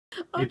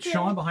It's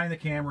Sean behind the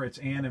camera. It's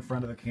Ann in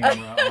front of the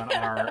camera on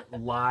our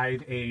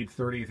Live Aid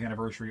 30th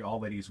anniversary All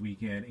Ladies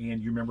Weekend.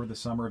 And you remember the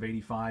summer of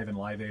 '85 and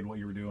Live Aid, what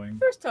you were doing?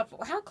 First off,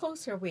 how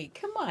close are we?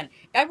 Come on.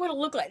 I want to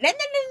look like... No.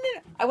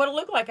 I want to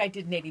look like I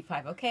did in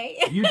 '85, okay?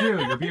 You do.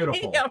 You're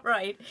beautiful. Yeah,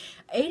 right.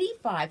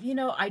 '85,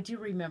 I do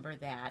remember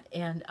that.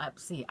 And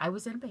see, I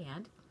was in a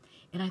band.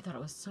 And I thought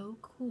it was so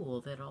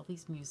cool that all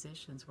these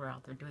musicians were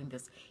out there doing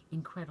this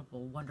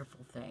incredible,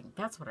 wonderful thing.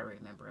 That's what I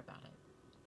remember about it.